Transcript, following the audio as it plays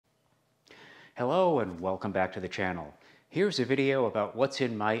Hello and welcome back to the channel. Here's a video about what's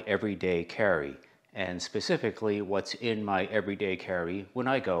in my everyday carry, and specifically what's in my everyday carry when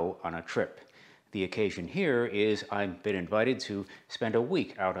I go on a trip. The occasion here is I've been invited to spend a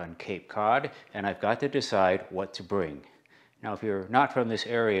week out on Cape Cod, and I've got to decide what to bring. Now, if you're not from this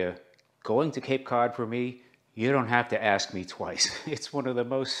area, going to Cape Cod for me, you don't have to ask me twice. It's one of the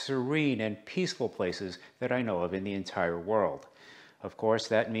most serene and peaceful places that I know of in the entire world. Of course,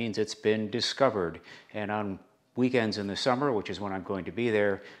 that means it's been discovered, and on weekends in the summer, which is when I'm going to be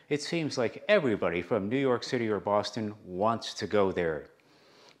there, it seems like everybody from New York City or Boston wants to go there.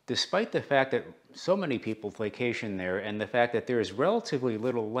 Despite the fact that so many people vacation there and the fact that there is relatively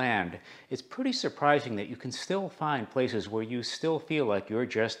little land, it's pretty surprising that you can still find places where you still feel like you're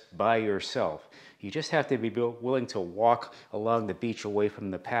just by yourself. You just have to be willing to walk along the beach away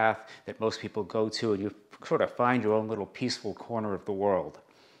from the path that most people go to, and you sort of find your own little peaceful corner of the world.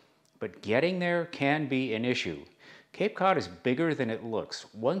 But getting there can be an issue. Cape Cod is bigger than it looks.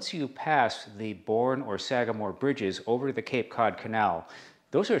 Once you pass the Bourne or Sagamore bridges over the Cape Cod Canal,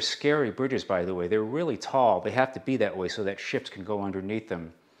 those are scary bridges, by the way. They're really tall. They have to be that way so that ships can go underneath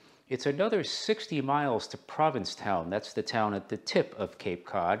them. It's another 60 miles to Provincetown. That's the town at the tip of Cape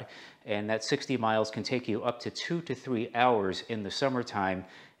Cod, and that 60 miles can take you up to 2 to 3 hours in the summertime,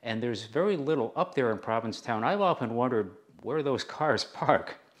 and there's very little up there in Provincetown. I've often wondered where those cars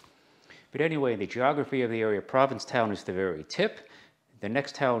park. But anyway, the geography of the area, Provincetown is the very tip. The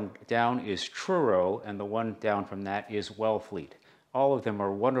next town down is Truro, and the one down from that is Wellfleet. All of them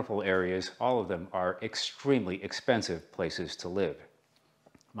are wonderful areas. All of them are extremely expensive places to live.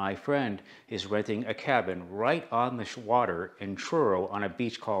 My friend is renting a cabin right on the water in Truro on a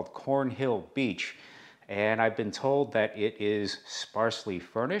beach called Cornhill Beach. And I've been told that it is sparsely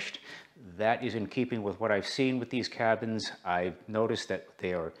furnished. That is in keeping with what I've seen with these cabins. I've noticed that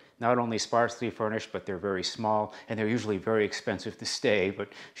they are not only sparsely furnished, but they're very small, and they're usually very expensive to stay. But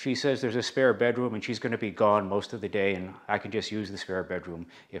she says there's a spare bedroom, and she's going to be gone most of the day, and I can just use the spare bedroom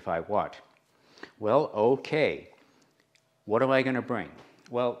if I want. Well, okay. What am I going to bring?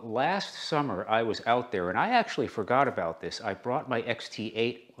 Well, last summer I was out there, and I actually forgot about this. I brought my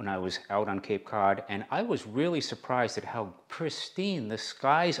XT8 when I was out on Cape Cod, and I was really surprised at how pristine the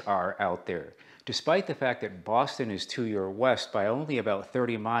skies are out there. Despite the fact that Boston is to your west by only about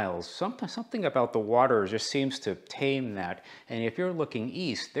 30 miles, something about the water just seems to tame that. And if you're looking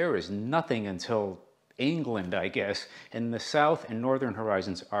east, there is nothing until England, I guess, and the south and northern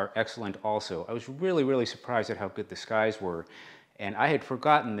horizons are excellent also. I was really surprised at how good the skies were. And I had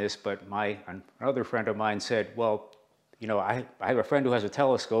forgotten this, but another friend of mine said, well, you know, I have a friend who has a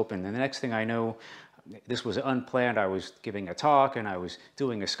telescope, and the next thing I know, this was unplanned. I was giving a talk, and I was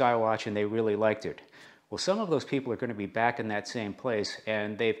doing a sky watch, and they really liked it. Well, some of those people are going to be back in that same place,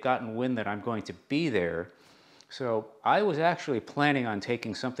 and they've gotten wind that I'm going to be there. So I was actually planning on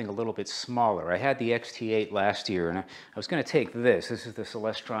taking something a little bit smaller. I had the XT8 last year, and I was going to take this. This is the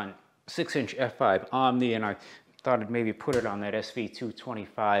Celestron 6-inch f5 Omni, and I thought I'd maybe put it on that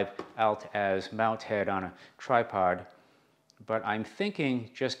SV225 Alt as mount head on a tripod. But I'm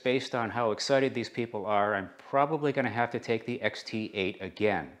thinking, just based on how excited these people are, I'm probably going to have to take the XT8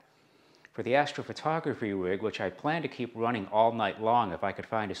 again. For the astrophotography rig, which I plan to keep running all night long if I could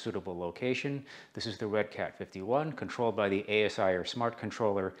find a suitable location, this is the Red Cat 51, controlled by the ASI or Smart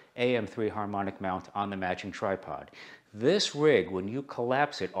Controller AM3 harmonic mount on the matching tripod. This rig, when you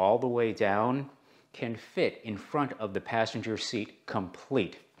collapse it all the way down, can fit in front of the passenger seat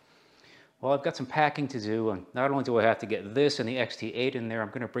complete. Well, I've got some packing to do, and not only do I have to get this and the XT8 in there, I'm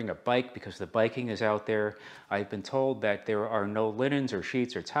going to bring a bike because the biking is out there. I've been told that there are no linens or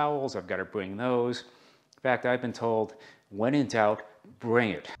sheets or towels. I've got to bring those. In fact, I've been told, when in doubt,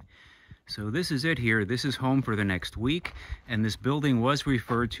 bring it. So this is it here. This is home for the next week, and this building was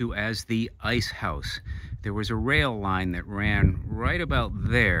referred to as the Ice House. There was a rail line that ran right about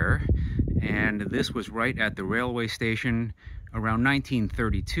there, and this was right at the railway station. Around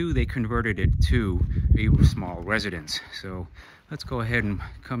 1932, they converted it to a small residence. So let's go ahead and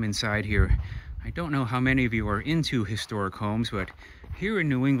come inside here. I don't know how many of you are into historic homes, but here in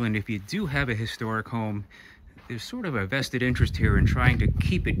New England, if you do have a historic home, there's sort of a vested interest here in trying to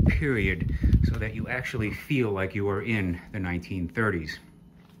keep it period so that you actually feel like you are in the 1930s.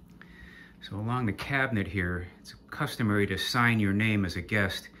 So along the cabinet here, it's customary to sign your name as a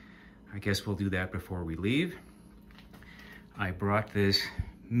guest. I guess we'll do that before we leave. I brought this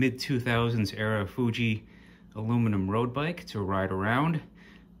mid-2000s era Fuji aluminum road bike to ride around.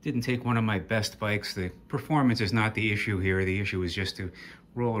 Didn't take one of my best bikes. The performance is not the issue here. The issue is just to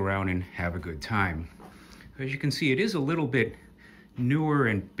roll around and have a good time. As you can see, it is a little bit newer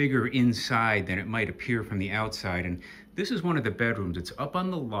and bigger inside than it might appear from the outside. And this is one of the bedrooms. It's up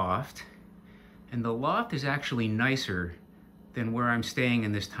on the loft, and the loft is actually nicer than where I'm staying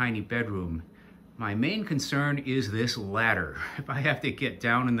in this tiny bedroom. My main concern is this ladder. If I have to get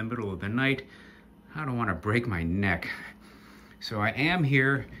down in the middle of the night, I don't want to break my neck. So I am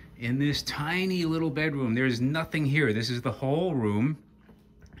here in this tiny little bedroom. There's nothing here. This is the whole room,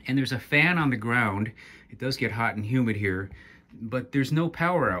 and there's a fan on the ground. It does get hot and humid here, but there's no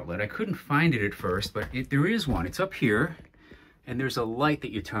power outlet. I couldn't find it at first, but there is one. It's up here, and there's a light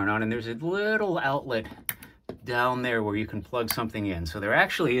that you turn on, and there's a little outlet down there where you can plug something in. So there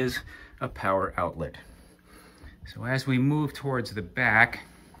actually is a power outlet. So as we move towards the back,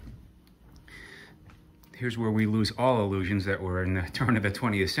 here's where we lose all illusions that were in the turn of the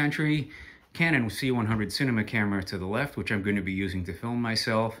 20th century. Canon C100 cinema camera to the left, which I'm going to be using to film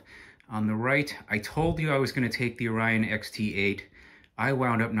myself. On the right, I told you I was going to take the Orion XT8. I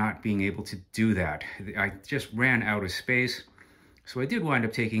wound up not being able to do that. I just ran out of space. So I did wind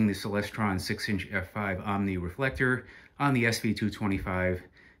up taking the Celestron 6-inch f5 Omni reflector on the SV225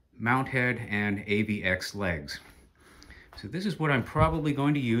 mount head and AVX legs. So this is what I'm probably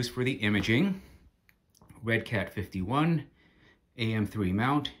going to use for the imaging. Red Cat 51, AM3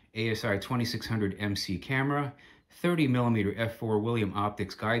 mount, ASI 2600 MC camera, 30mm f4 William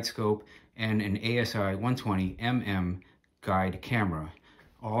Optics guide scope, and an ASI 120mm guide camera,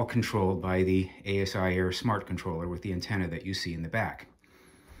 all controlled by the ASI Air Smart Controller with the antenna that you see in the back.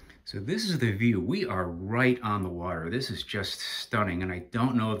 So this is the view. We are right on the water. This is just stunning, and I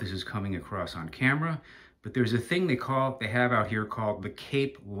don't know if this is coming across on camera, but there's a thing they have out here called the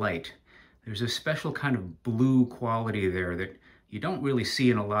Cape Light. There's a special kind of blue quality there that you don't really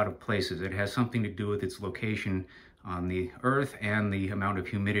see in a lot of places. It has something to do with its location on the Earth and the amount of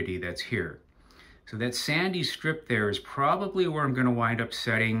humidity that's here. So that sandy strip there is probably where I'm going to wind up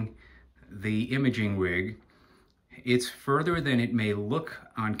setting the imaging rig. It's further than it may look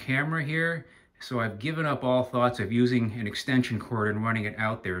on camera here, so I've given up all thoughts of using an extension cord and running it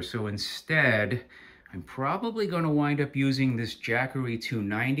out there. So instead, I'm probably going to wind up using this Jackery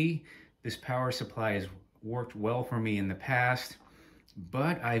 290. This power supply has worked well for me in the past,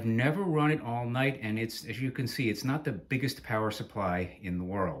 but I've never run it all night, and it's, as you can see, it's not the biggest power supply in the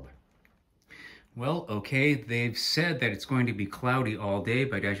world. Well, okay, they've said that it's going to be cloudy all day,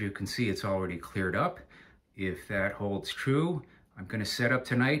 but as you can see, it's already cleared up. If that holds true, I'm going to set up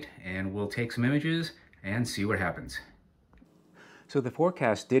tonight and we'll take some images and see what happens. So the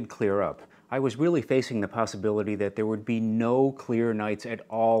forecast did clear up. I was really facing the possibility that there would be no clear nights at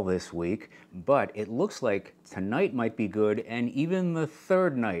all this week, but it looks like tonight might be good and even the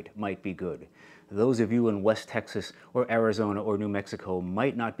third night might be good. Those of you in West Texas or Arizona or New Mexico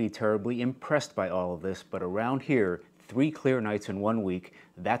might not be terribly impressed by all of this, but around here, 3 clear nights in 1 week,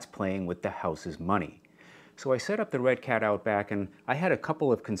 that's playing with the house's money. So I set up the Red Cat out back, and I had a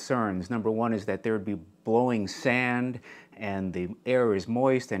couple of concerns. Number one is that there would be blowing sand, and the air is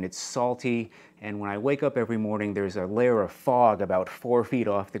moist and it's salty, and when I wake up every morning there's a layer of fog about 4 feet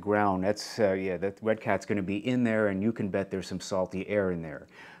off the ground. That's, yeah, that Red Cat's going to be in there, and you can bet there's some salty air in there.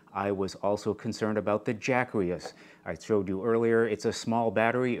 I was also concerned about the Jackery. I showed you earlier, it's a small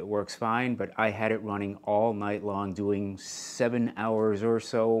battery, it works fine, but I had it running all night long doing 7 hours or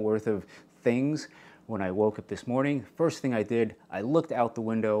so worth of things. When I woke up this morning, first thing I did, I looked out the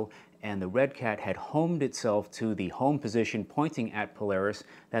window, and the Red Cat had homed itself to the home position pointing at Polaris.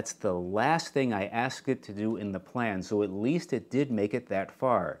 That's the last thing I asked it to do in the plan, so at least it did make it that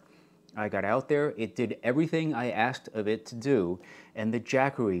far. I got out there, it did everything I asked of it to do, and the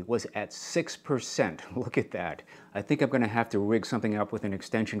Jackery was at 6%. Look at that. I think I'm going to have to rig something up with an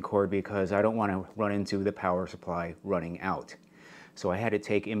extension cord because I don't want to run into the power supply running out. So I had to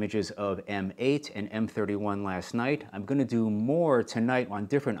take images of M8 and M31 last night. I'm going to do more tonight on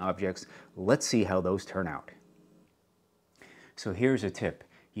different objects. Let's see how those turn out. So here's a tip.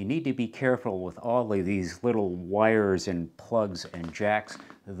 You need to be careful with all of these little wires and plugs and jacks.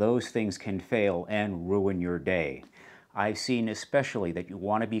 Those things can fail and ruin your day. I've seen especially that you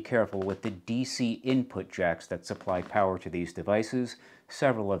want to be careful with the DC input jacks that supply power to these devices.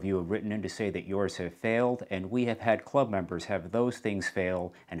 Several of you have written in to say that yours have failed, and we have had club members have those things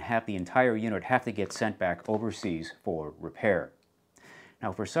fail and have the entire unit have to get sent back overseas for repair.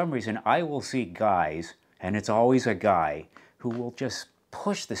 Now, for some reason, I will see guys, and it's always a guy, who will just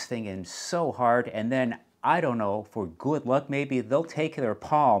push this thing in so hard, and then, I don't know, for good luck maybe, they'll take their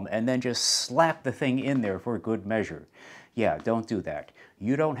palm and then just slap the thing in there for good measure. Yeah, don't do that.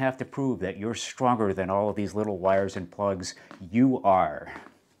 You don't have to prove that you're stronger than all of these little wires and plugs. You are.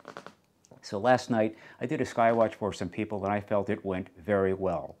 So last night I did a skywatch for some people and I felt it went very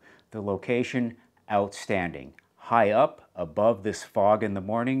well. The location, outstanding. High up above this fog in the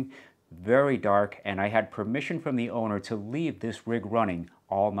morning, very dark, and I had permission from the owner to leave this rig running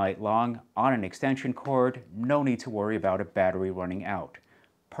all night long on an extension cord. No need to worry about a battery running out.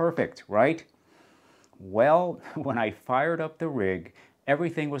 Perfect, right? Well, when I fired up the rig,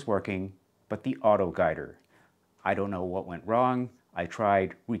 everything was working but the auto guider. I don't know what went wrong. I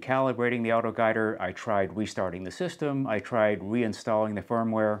tried recalibrating the auto guider, I tried restarting the system, I tried reinstalling the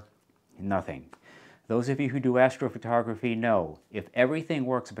firmware, nothing. Those of you who do astrophotography know, if everything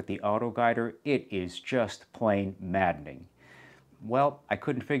works but the auto guider, it is just plain maddening. Well, I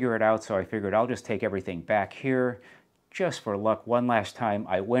couldn't figure it out, so I figured I'll just take everything back here. Just for luck, one last time,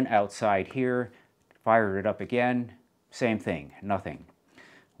 I went outside here, fired it up again, same thing, nothing.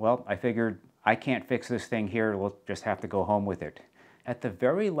 Well, I figured I can't fix this thing here, we'll just have to go home with it. At the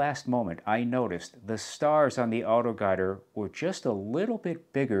very last moment, I noticed the stars on the auto guider were just a little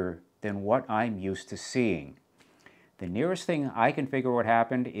bit bigger than what I'm used to seeing. The nearest thing I can figure what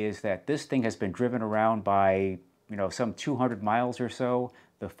happened is that this thing has been driven around by, some 200 miles or so.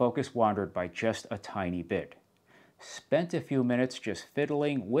 The focus wandered by just a tiny bit. Spent a few minutes just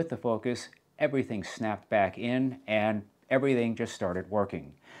fiddling with the focus, everything snapped back in, and everything just started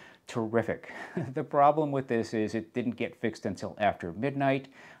working. Terrific. The problem with this is it didn't get fixed until after midnight.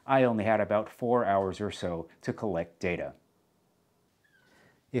 I only had about 4 hours or so to collect data.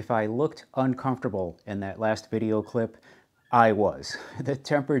 If I looked uncomfortable in that last video clip, I was. The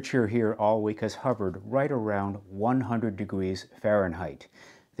temperature here all week has hovered right around 100 degrees Fahrenheit.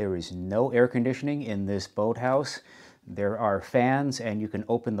 There is no air conditioning in this boathouse. There are fans and you can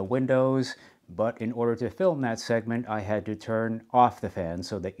open the windows, but in order to film that segment, I had to turn off the fans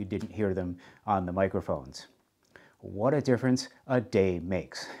so that you didn't hear them on the microphones. What a difference a day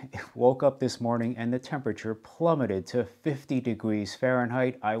makes. I woke up this morning and the temperature plummeted to 50 degrees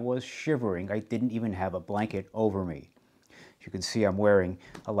Fahrenheit. I was shivering. I didn't even have a blanket over me. You can see I'm wearing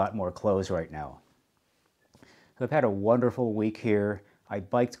a lot more clothes right now. So I've had a wonderful week here. I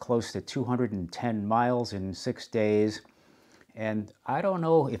biked close to 210 miles in 6 days. And I don't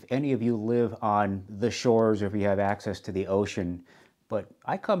know if any of you live on the shores or if you have access to the ocean, but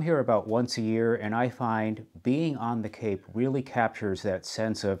I come here about once a year and I find being on the Cape really captures that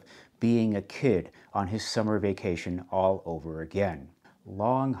sense of being a kid on his summer vacation all over again.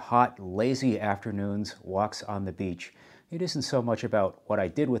 Long, hot, lazy afternoons, walks on the beach. It isn't so much about what I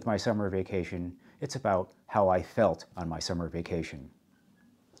did with my summer vacation, it's about how I felt on my summer vacation.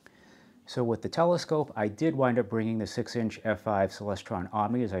 So with the telescope, I did wind up bringing the 6-inch f5 Celestron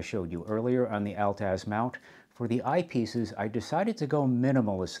Omni, as I showed you earlier, on the Altaz mount. For the eyepieces, I decided to go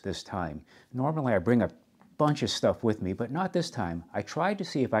minimalist this time. Normally I bring a bunch of stuff with me, but not this time. I tried to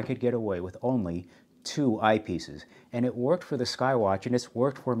see if I could get away with only 2 eyepieces, and it worked for the Skywatch, and it's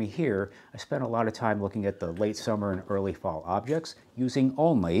worked for me here. I spent a lot of time looking at the late summer and early fall objects using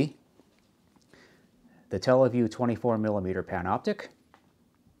only the Teleview 24mm Panoptic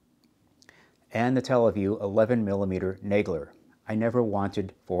and the Teleview 11mm Nagler. I never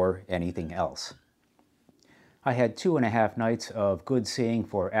wanted for anything else. I had 2.5 nights of good seeing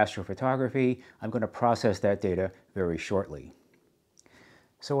for astrophotography. I'm going to process that data very shortly.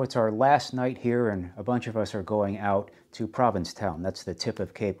 So it's our last night here and a bunch of us are going out to Provincetown. That's the tip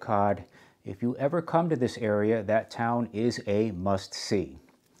of Cape Cod. If you ever come to this area, that town is a must-see.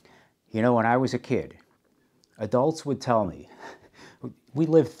 When I was a kid, adults would tell me, we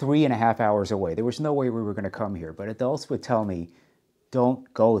lived 3.5 hours away. There was no way we were going to come here, but adults would tell me,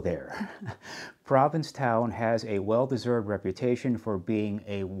 don't go there. Provincetown has a well-deserved reputation for being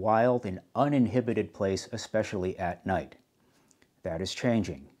a wild and uninhibited place, especially at night. That is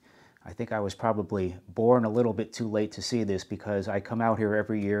changing. I think I was probably born a little bit too late to see this because I come out here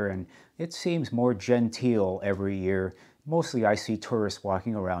every year and it seems more genteel every year. Mostly I see tourists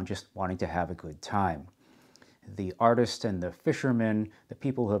walking around just wanting to have a good time. The artists and the fishermen, the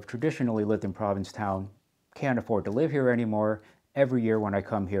people who have traditionally lived in Provincetown, can't afford to live here anymore. Every year when I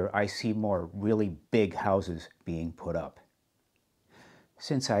come here, I see more really big houses being put up.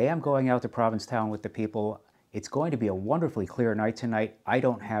 Since I am going out to Provincetown with the people, it's going to be a wonderfully clear night tonight. I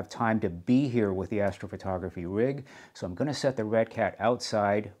don't have time to be here with the astrophotography rig, so I'm going to set the Red Cat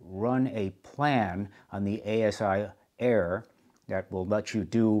outside, run a plan on the ASI Air that will let you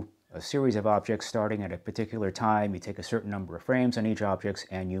do a series of objects starting at a particular time. You take a certain number of frames on each object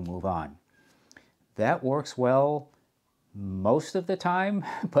and you move on. That works well most of the time,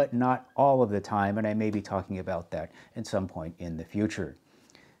 but not all of the time, and I may be talking about that at some point in the future.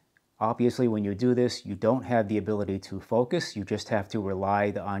 Obviously, when you do this, you don't have the ability to focus. You just have to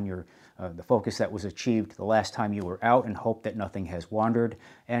rely on the focus that was achieved the last time you were out and hope that nothing has wandered.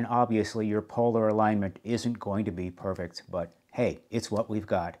 And obviously, your polar alignment isn't going to be perfect, but hey, it's what we've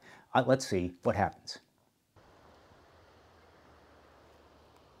got. Let's see what happens.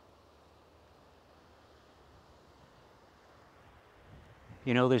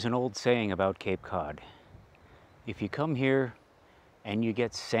 You know, there's an old saying about Cape Cod. If you come here and you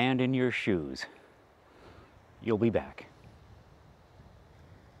get sand in your shoes, you'll be back.